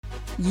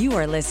You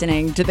are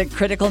listening to the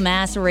Critical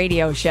Mass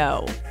Radio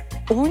Show,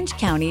 Orange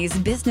County's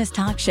business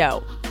talk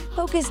show,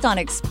 focused on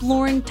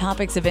exploring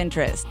topics of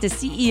interest to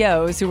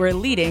CEOs who are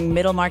leading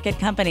middle market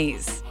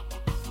companies.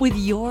 With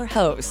your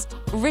host,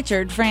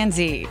 Richard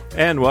Franzi.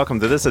 And welcome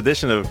to this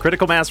edition of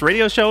Critical Mass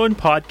Radio Show and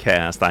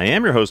Podcast. I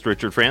am your host,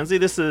 Richard Franzi.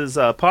 This is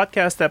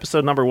podcast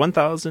episode number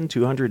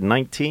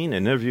 1219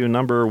 and interview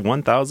number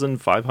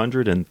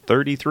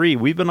 1533.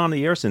 We've been on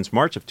the air since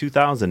March of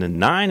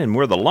 2009, and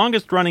we're the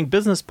longest running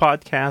business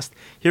podcast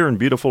here in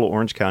beautiful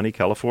Orange County,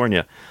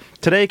 California.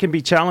 Today can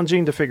be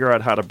challenging to figure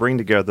out how to bring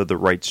together the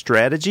right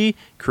strategy,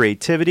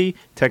 creativity,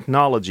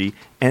 technology,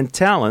 and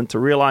talent to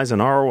realize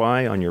an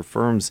ROI on your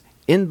firm's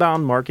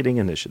inbound marketing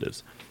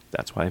initiatives.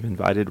 That's why I've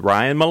invited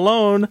Ryan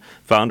Malone,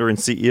 founder and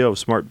CEO of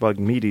SmartBug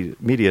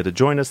Media, to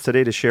join us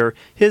today to share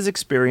his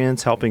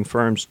experience helping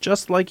firms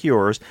just like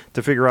yours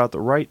to figure out the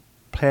right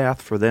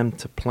path for them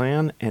to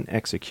plan and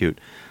execute.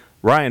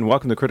 Ryan,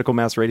 welcome to Critical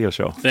Mass Radio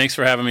Show. Thanks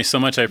for having me so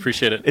much. I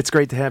appreciate it. It's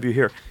great to have you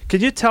here.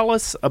 Could you tell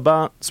us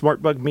about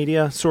SmartBug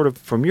Media, sort of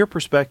from your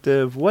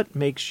perspective, what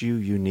makes you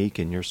unique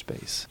in your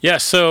space? Yeah,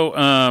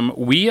 so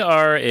we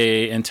are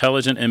a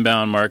intelligent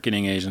inbound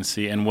marketing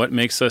agency, and what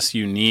makes us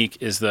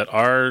unique is that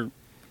our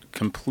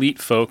complete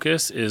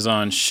focus is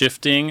on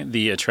shifting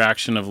the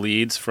attraction of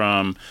leads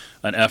from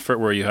an effort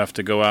where you have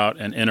to go out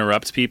and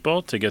interrupt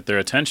people to get their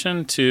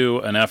attention to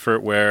an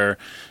effort where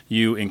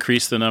you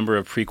increase the number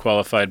of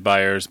pre-qualified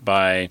buyers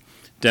by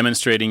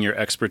demonstrating your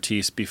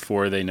expertise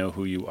before they know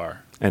who you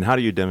are. And how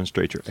do you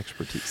demonstrate your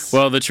expertise?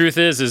 Well, the truth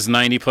is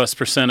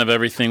 90+% of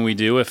everything we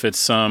do, if it's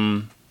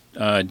some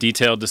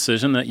detailed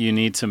decision that you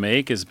need to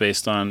make, is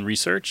based on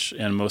research,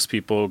 and most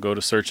people go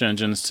to search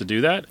engines to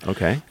do that.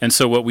 Okay. And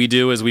so what we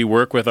do is we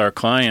work with our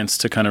clients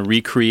to kind of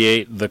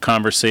recreate the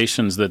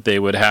conversations that they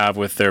would have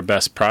with their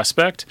best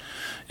prospect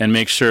and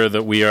make sure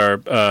that we are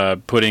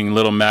putting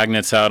little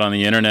magnets out on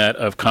the internet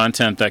of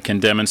content that can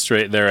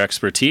demonstrate their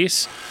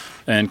expertise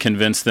and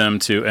convince them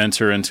to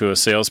enter into a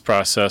sales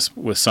process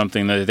with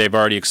something that they've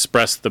already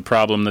expressed the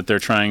problem that they're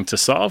trying to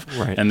solve,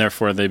 right, and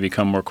therefore they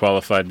become more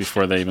qualified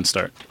before they even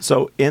start.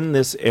 So in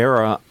this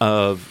era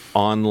of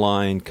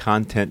online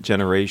content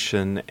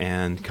generation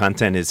and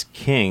content is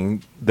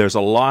king, there's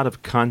a lot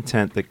of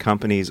content that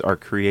companies are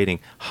creating.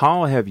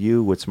 How have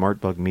you, with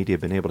SmartBug Media,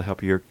 been able to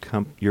help your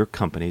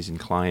companies and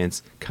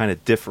clients kind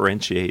of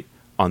differentiate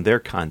on their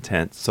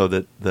content so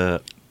that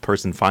the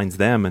person finds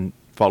them and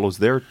follows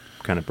their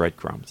kind of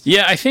breadcrumbs?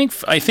 Yeah, I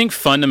think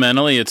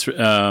fundamentally it's,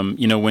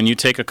 when you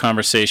take a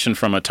conversation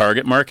from a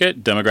target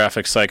market,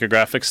 demographic,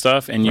 psychographic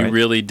stuff, and you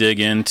really dig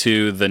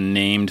into the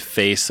named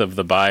face of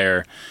the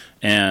buyer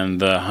and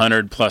the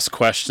 100+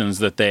 questions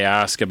that they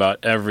ask about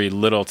every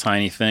little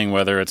tiny thing,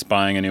 whether it's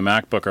buying a new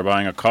MacBook or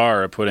buying a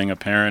car or putting a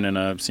parent in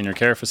a senior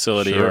care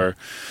facility, sure,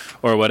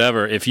 or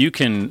whatever. If you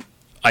can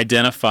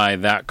identify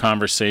that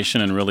conversation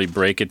and really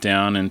break it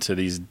down into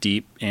these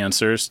deep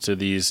answers to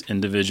these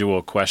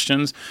individual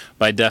questions,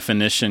 by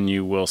definition,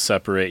 you will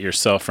separate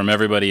yourself from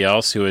everybody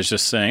else who is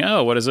just saying,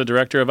 oh, what does a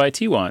director of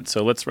IT want?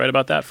 So let's write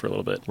about that for a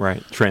little bit.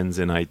 Right. Trends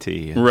in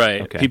IT.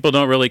 Right. Okay. People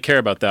don't really care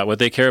about that. What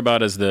they care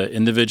about is the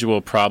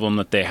individual problem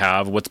that they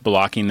have, what's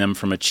blocking them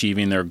from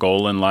achieving their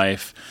goal in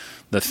life,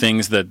 the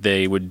things that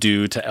they would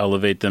do to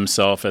elevate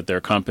themselves at their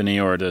company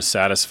or to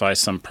satisfy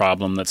some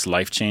problem that's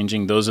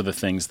life-changing. Those are the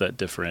things that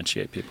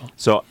differentiate people.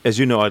 So, as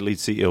you know, I lead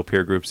CEO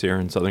peer groups here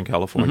in Southern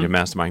California,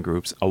 mastermind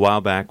groups. A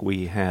while back,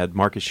 we had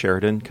Marcus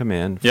Sheridan come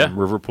in from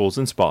River Pools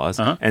and Spas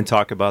and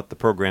talk about the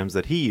programs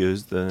that he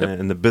used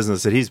and the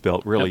business that he's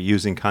built, really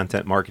using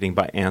content marketing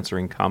by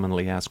answering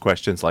commonly asked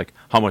questions like,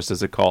 how much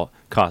does it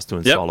cost to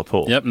install a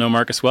pool? Yep, know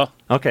Marcus well.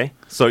 Okay.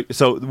 So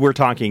we're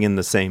talking in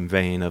the same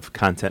vein of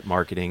content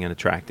marketing and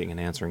attracting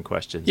and answering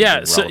questions.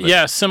 Yeah,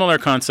 similar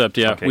concept,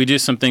 Okay. We do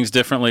some things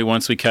differently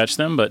once we catch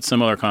them, but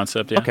similar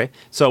concept, Okay.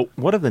 So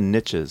what are the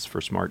niches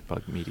for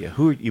SmartBug Media?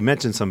 You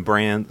mentioned some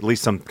brand, at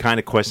least some kind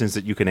of questions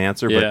that you can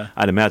answer, but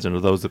I'd imagine are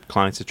those the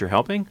clients that you're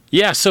helping?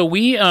 Yeah, so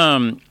we,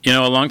 a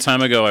long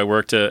time ago, I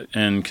worked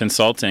in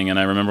consulting, and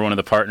I remember one of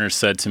the partners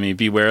said to me,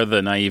 beware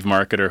the naive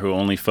marketer who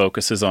only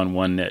focuses on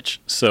one niche.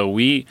 So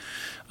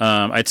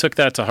I took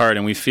that to heart,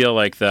 and we feel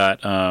like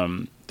that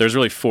there's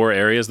really 4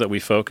 areas that we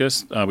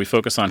focus. We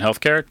focus on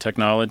healthcare,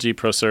 technology,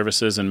 pro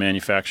services, and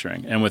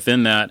manufacturing. And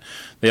within that,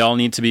 they all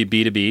need to be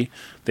B2B.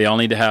 They all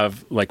need to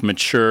have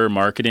mature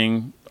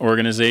marketing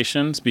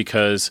organizations,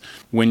 because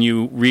when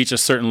you reach a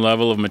certain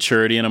level of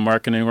maturity in a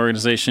marketing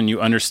organization,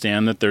 you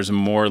understand that there's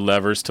more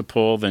levers to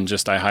pull than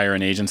just I hire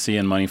an agency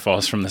and money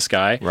falls from the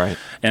sky. Right.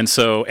 And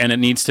it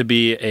needs to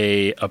be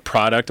a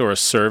product or a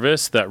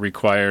service that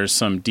requires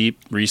some deep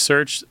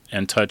research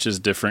and touches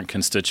different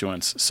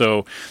constituents.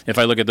 So if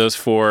I look at those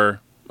four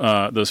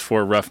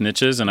rough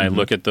niches, and I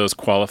look at those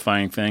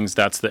qualifying things,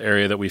 that's the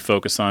area that we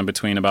focus on,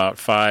 between about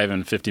 $5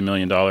 and $50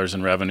 million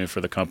in revenue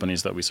for the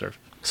companies that we serve.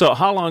 So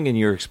how long in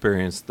your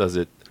experience does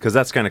it because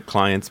that's kind of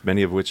clients,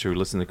 many of which who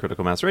listen to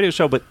Critical Mass Radio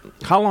Show. But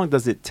how long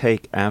does it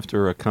take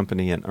after a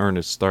company in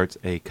earnest starts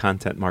a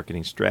content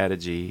marketing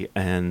strategy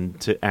and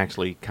to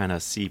actually kind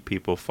of see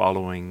people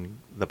following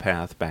the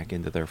path back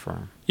into their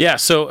firm? Yeah,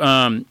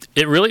 so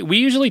we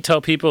usually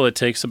tell people it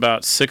takes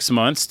about 6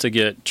 months to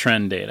get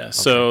trend data. Okay.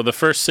 So the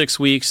first 6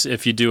 weeks,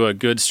 if you do a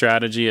good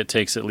strategy, it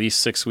takes at least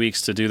 6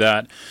 weeks to do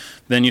that.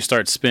 Then you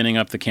start spinning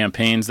up the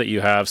campaigns that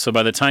you have. So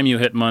by the time you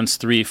hit months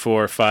 3,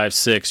 4, 5,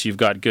 6, you've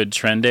got good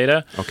trend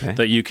data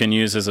that you can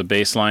use as a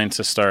baseline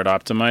to start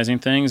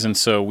optimizing things. And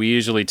so we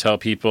usually tell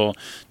people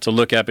to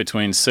look at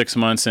between 6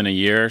 months and a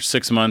year.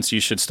 6 months,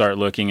 you should start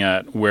looking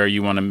at where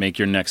you want to make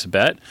your next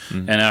bet.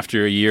 Mm-hmm. And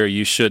after a year,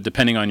 you should,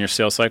 depending on your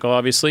sales cycle,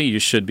 obviously, you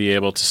should be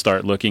able to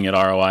start looking at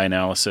ROI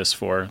analysis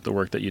for the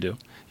work that you do.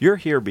 You're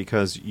here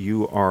because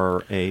you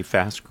are a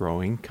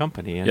fast-growing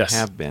company and yes.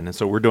 have been. And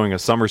so we're doing a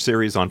summer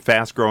series on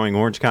fast-growing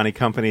Orange County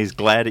companies.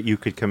 Glad that you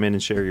could come in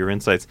and share your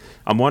insights.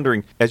 I'm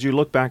wondering, as you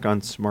look back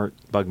on Smart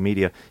Bug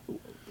Media,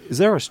 is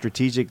there a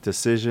strategic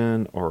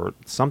decision or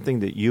something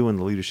that you and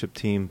the leadership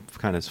team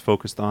kind of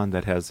focused on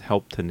that has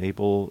helped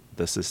enable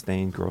the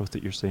sustained growth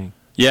that you're seeing?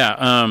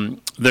 Yeah,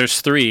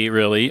 there's 3,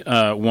 really.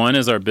 One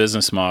is our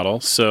business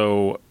model.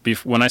 So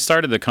when I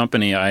started the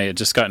company, I had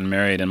just gotten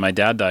married, and my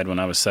dad died when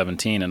I was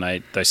 17, and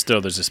I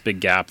still, there's this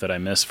big gap that I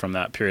missed from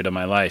that period of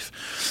my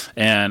life.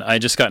 And I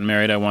just got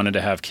married. I wanted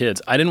to have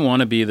kids. I didn't want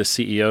to be the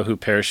CEO who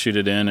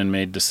parachuted in and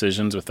made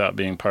decisions without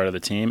being part of the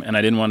team, and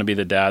I didn't want to be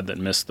the dad that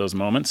missed those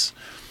moments.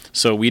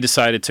 So we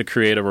decided to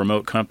create a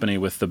remote company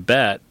with the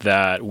bet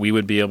that we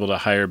would be able to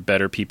hire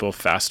better people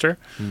faster.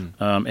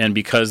 And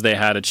because they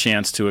had a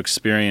chance to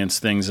experience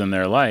things in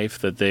their life,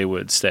 that they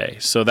would stay.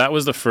 So that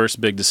was the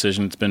first big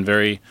decision. It's been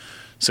very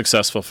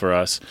successful for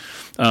us.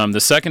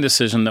 The second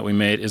decision that we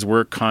made is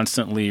we're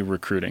constantly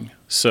recruiting.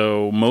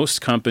 So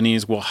most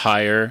companies will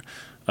hire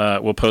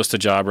we'll post a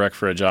job rec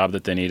for a job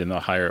that they need, and they'll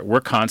hire it.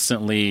 We're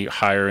constantly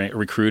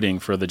recruiting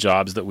for the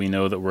jobs that we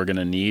know that we're going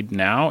to need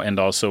now and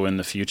also in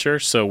the future.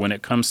 So when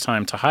it comes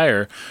time to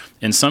hire,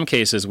 in some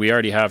cases, we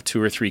already have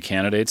 2 or 3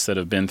 candidates that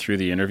have been through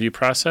the interview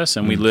process,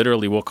 and we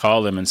literally will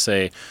call them and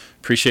say,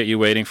 appreciate you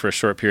waiting for a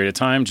short period of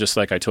time. Just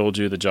like I told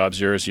you, the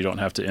job's yours. You don't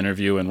have to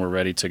interview, and we're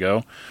ready to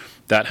go.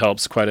 That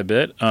helps quite a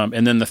bit.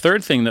 And then the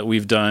third thing that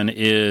we've done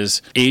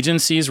is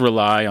agencies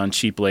rely on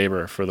cheap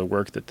labor for the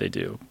work that they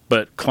do.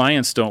 But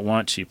clients don't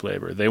want cheap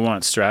labor. They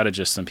want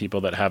strategists and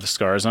people that have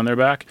scars on their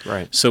back.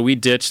 Right. So we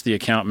ditched the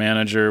account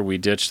manager. We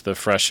ditched the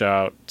fresh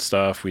out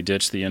stuff. We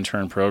ditched the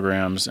intern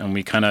programs. And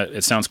we kind of,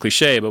 it sounds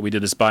cliche, but we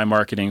did this by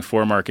marketing,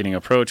 for marketing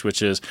approach,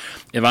 which is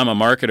if I'm a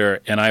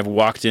marketer and I've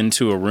walked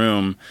into a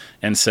room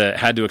and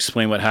had to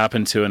explain what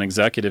happened to an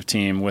executive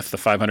team with the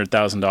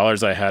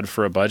 $500,000 I had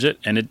for a budget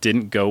and it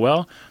didn't go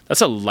well, that's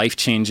a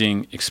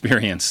life-changing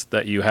experience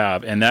that you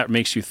have, and that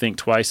makes you think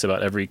twice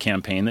about every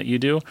campaign that you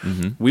do.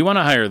 Mm-hmm. We want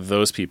to hire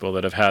those people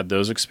that have had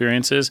those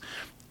experiences,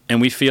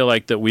 and we feel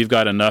like that we've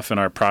got enough in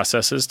our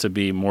processes to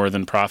be more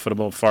than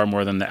profitable, far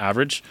more than the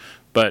average,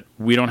 but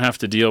we don't have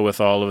to deal with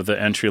all of the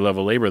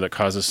entry-level labor that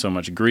causes so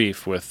much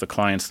grief with the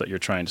clients that you're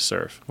trying to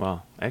serve.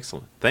 Wow,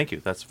 excellent. Thank you.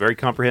 That's a very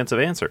comprehensive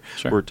answer.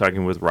 Sure. We're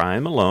talking with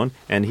Ryan Malone,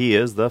 and he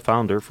is the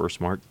founder for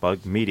Smart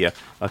Bug Media.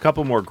 A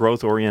couple more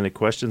growth-oriented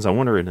questions. I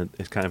wonder,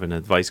 it's kind of an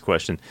advice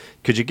question.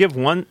 Could you give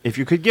one, if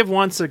you could give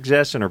one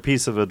suggestion or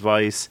piece of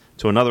advice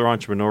to another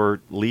entrepreneur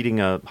leading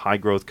a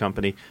high-growth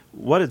company,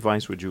 what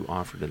advice would you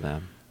offer to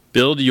them?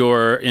 Build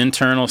your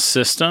internal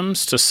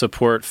systems to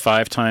support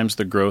 5 times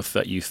the growth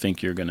that you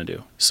think you're going to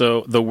do.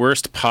 So the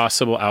worst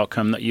possible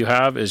outcome that you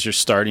have is you're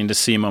starting to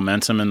see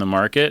momentum in the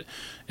market,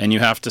 and you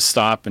have to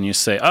stop and you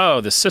say, oh,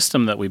 the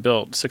system that we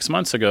built 6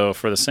 months ago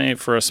for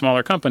a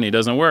smaller company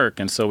doesn't work,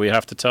 and so we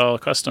have to tell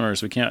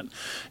customers we can't.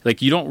 Like,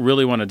 you don't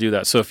really want to do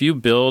that. So if you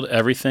build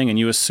everything and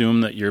you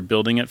assume that you're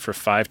building it for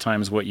 5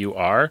 times what you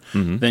are,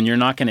 then you're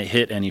not going to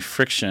hit any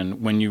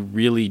friction when you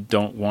really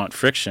don't want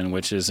friction,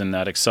 which is in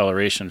that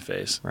acceleration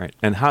phase. Right.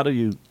 And how do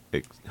you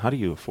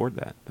afford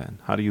that then?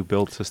 How do you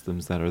build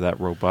systems that are that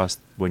robust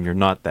when you're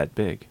not that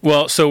big?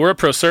 Well, so we're a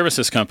pro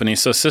services company,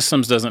 so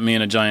systems doesn't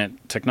mean a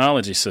giant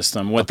technology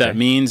system. What that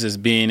means is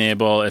being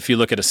able, if you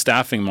look at a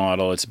staffing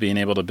model, it's being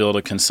able to build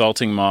a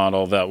consulting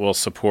model that will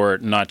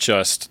support not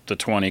just the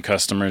 20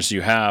 customers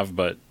you have,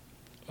 but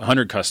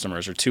 100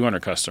 customers or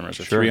 200 customers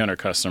or 300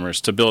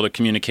 customers, to build a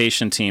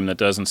communication team that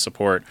doesn't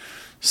support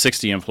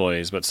 60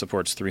 employees but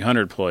supports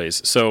 300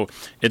 employees. So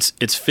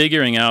it's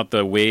figuring out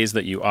the ways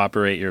that you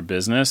operate your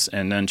business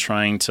and then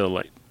trying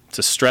to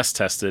stress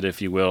test it,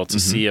 if you will, to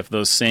see if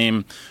those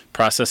same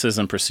processes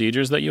and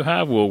procedures that you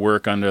have will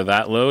work under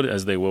that load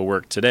as they will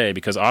work today,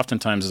 because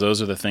oftentimes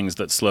those are the things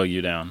that slow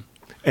you down.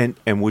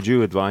 And would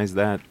you advise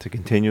that to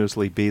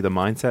continuously be the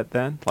mindset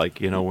then? Like,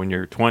 when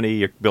you're 20,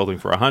 you're building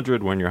for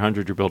 100. When you're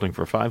 100, you're building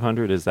for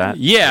 500. Is that?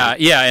 Yeah,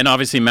 and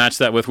obviously match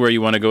that with where you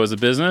want to go as a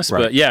business.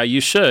 Right. But yeah, you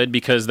should,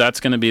 because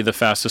that's going to be the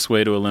fastest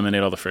way to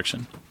eliminate all the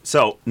friction.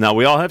 So now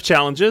we all have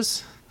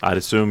challenges. I'd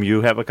assume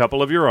you have a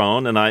couple of your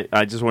own, and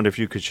I just wonder if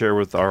you could share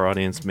with our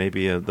audience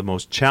maybe the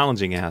most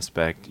challenging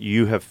aspect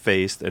you have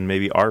faced and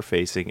maybe are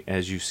facing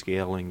as you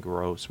scale and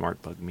grow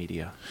SmartBug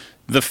Media.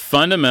 The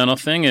fundamental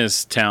thing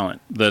is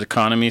talent. The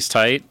economy's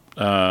tight.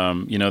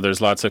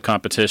 There's lots of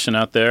competition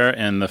out there,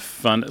 and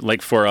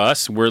for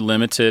us, we're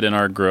limited in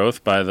our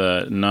growth by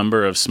the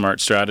number of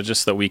smart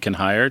strategists that we can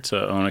hire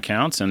to own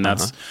accounts, and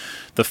that's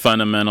the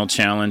fundamental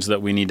challenge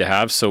that we need to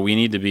have. So we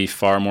need to be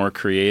far more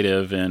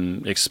creative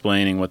in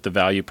explaining what the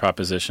value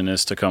proposition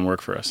is to come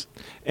work for us.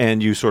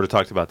 And you sort of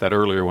talked about that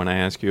earlier when I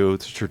asked you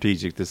the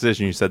strategic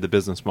decision. You said the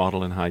business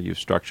model and how you've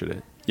structured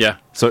it. Yeah.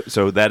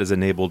 So that has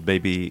enabled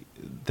maybe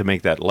to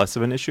make that less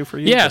of an issue for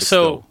you?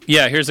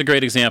 Yeah. Here's a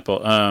great example.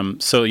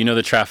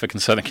 The traffic in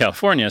Southern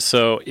California.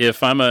 So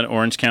if I'm an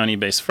Orange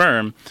County-based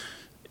firm,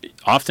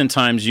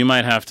 oftentimes you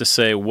might have to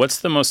say, what's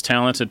the most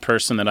talented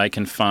person that I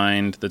can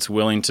find that's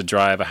willing to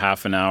drive a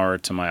half an hour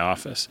to my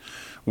office?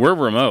 We're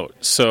remote,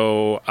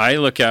 so I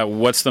look at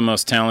what's the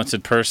most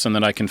talented person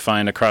that I can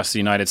find across the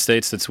United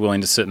States that's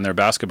willing to sit in their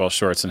basketball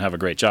shorts and have a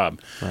great job.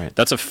 Right.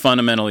 That's a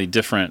fundamentally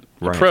different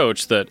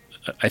approach that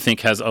I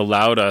think has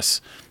allowed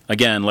us,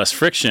 again, less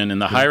friction in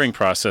the hiring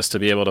process to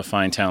be able to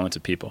find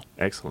talented people.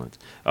 Excellent.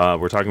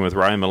 We're talking with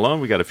Ryan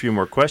Malone. We got a few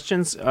more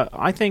questions.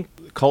 I think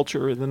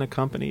culture within a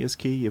company is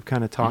key. You've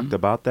kind of talked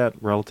about that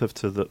relative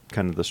to the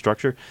kind of the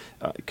structure.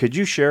 Could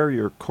you share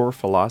your core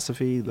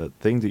philosophy, the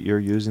thing that you're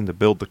using to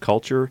build the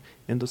culture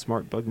into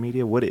SmartBug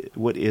Media?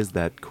 What is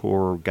that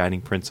core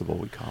guiding principle,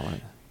 we call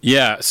it?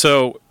 Yeah,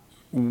 so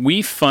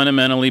we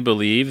fundamentally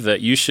believe that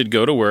you should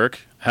go to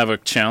work, have a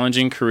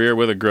challenging career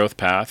with a growth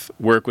path,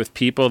 work with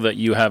people that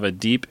you have a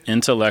deep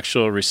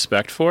intellectual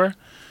respect for,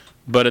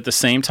 but at the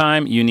same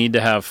time, you need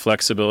to have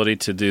flexibility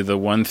to do the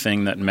one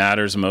thing that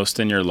matters most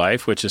in your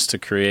life, which is to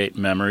create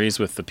memories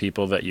with the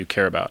people that you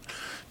care about.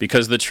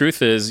 Because the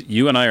truth is,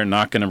 you and I are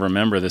not going to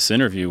remember this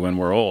interview when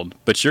we're old,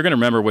 but you're going to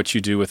remember what you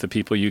do with the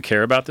people you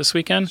care about this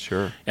weekend.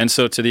 Sure. And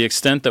so to the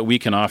extent that we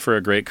can offer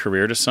a great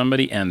career to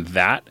somebody, and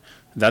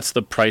that's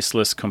the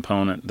priceless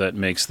component that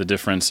makes the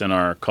difference in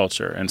our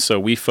culture. And so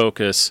we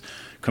focus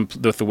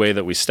with the way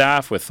that we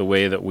staff, with the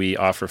way that we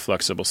offer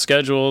flexible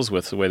schedules,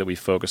 with the way that we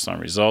focus on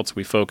results.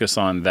 We focus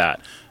on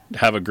that.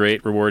 Have a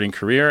great, rewarding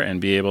career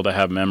and be able to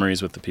have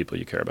memories with the people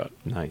you care about.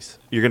 Nice.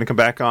 You're going to come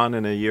back on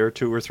in a year,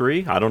 2 or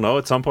 3? I don't know,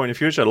 at some point in the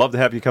future. I'd love to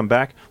have you come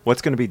back.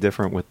 What's going to be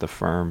different with the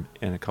firm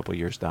in a couple of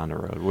years down the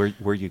road? Where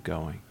are you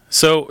going?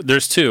 So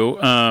there's two.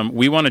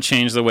 We want to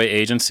change the way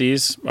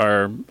agencies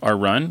are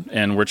run,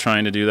 and we're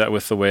trying to do that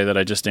with the way that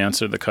I just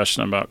answered the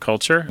question about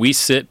culture. We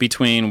sit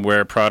between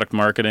where product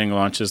marketing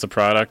launches the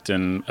product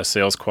and a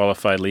sales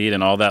qualified lead,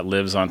 and all that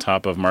lives on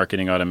top of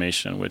marketing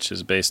automation, which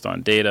is based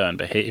on data and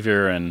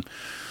behavior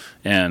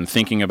and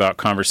thinking about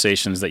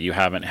conversations that you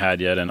haven't had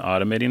yet and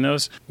automating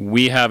those.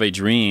 We have a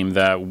dream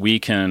that we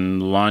can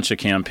launch a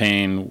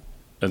campaign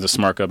as a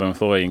SmartBug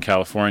employee in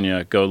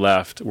California, go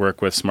left,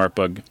 work with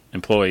SmartBug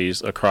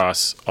employees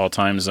across all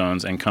time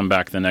zones, and come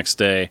back the next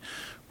day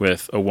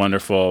with a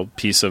wonderful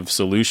piece of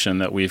solution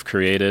that we've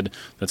created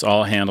that's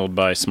all handled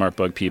by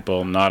SmartBug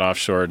people, not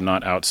offshored,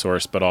 not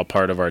outsourced, but all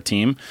part of our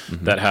team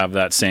that have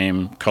that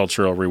same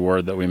cultural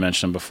reward that we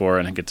mentioned before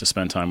and get to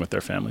spend time with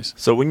their families.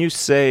 So when you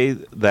say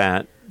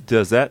that,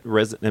 does that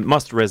it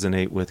must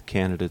resonate with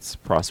candidates,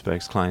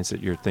 prospects, clients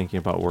that you're thinking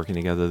about working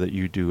together, that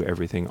you do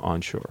everything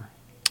onshore?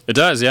 It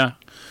does, yeah.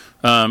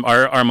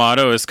 Our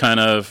motto is kind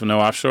of no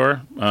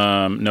offshore,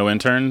 no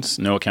interns,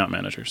 no account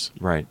managers.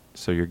 Right.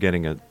 So you're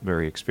getting a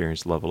very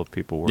experienced level of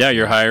people working. Yeah,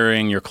 you're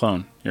hiring your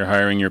clone. You're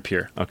hiring your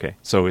peer. Okay.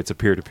 So it's a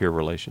peer-to-peer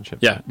relationship.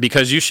 Yeah,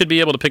 because you should be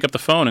able to pick up the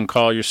phone and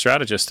call your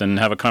strategist and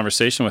have a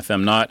conversation with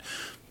them, not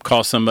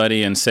call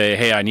somebody and say,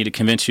 hey, I need to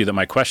convince you that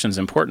my question's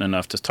important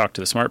enough to talk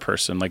to the smart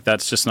person. Like,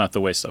 that's just not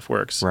the way stuff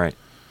works. Right.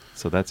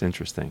 So that's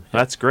interesting.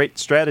 That's great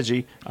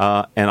strategy,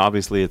 and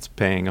obviously it's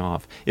paying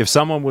off. If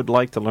someone would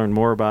like to learn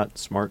more about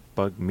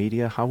SmartBug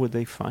Media, how would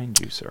they find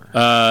you, sir?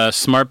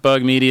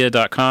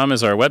 SmartBugMedia.com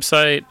is our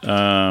website.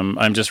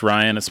 I'm just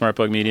Ryan at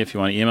SmartBug Media if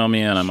you want to email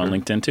me, and I'm on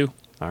LinkedIn too.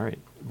 All right.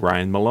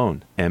 Ryan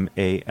Malone,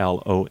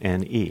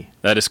 Malone.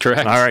 That is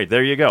correct. All right,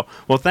 there you go.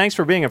 Well, thanks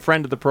for being a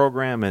friend of the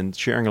program and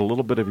sharing a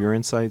little bit of your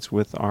insights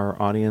with our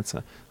audience.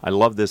 I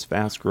love this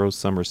Fast Growth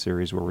Summer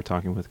Series where we're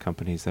talking with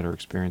companies that are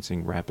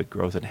experiencing rapid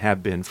growth and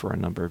have been for a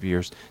number of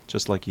years,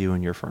 just like you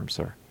and your firm,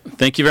 sir.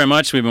 Thank you very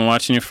much. We've been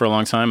watching you for a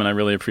long time, and I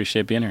really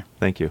appreciate being here.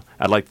 Thank you.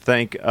 I'd like to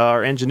thank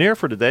our engineer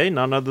for today,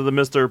 none other than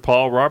Mr.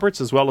 Paul Roberts,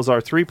 as well as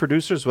our 3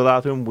 producers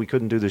without whom we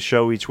couldn't do the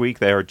show each week.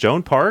 They are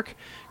Joan Park,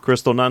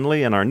 Crystal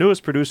Nunley, and our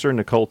newest producer,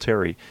 Nicole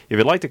Terry. If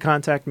you'd like to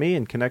contact me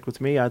and connect with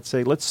me, I'd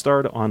say let's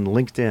start on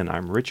LinkedIn.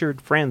 I'm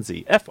Richard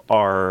Franzi,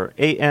 Franzi,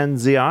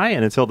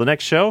 and until the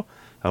next show,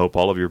 I hope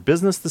all of your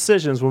business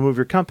decisions will move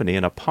your company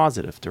in a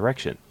positive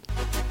direction.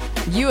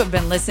 You have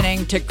been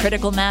listening to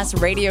Critical Mass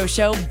Radio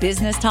Show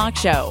Business Talk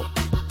Show,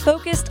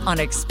 focused on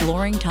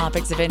exploring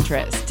topics of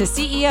interest to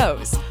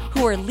CEOs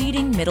who are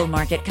leading middle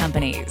market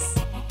companies.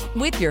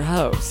 With your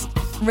host,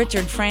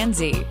 Richard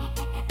Franzi.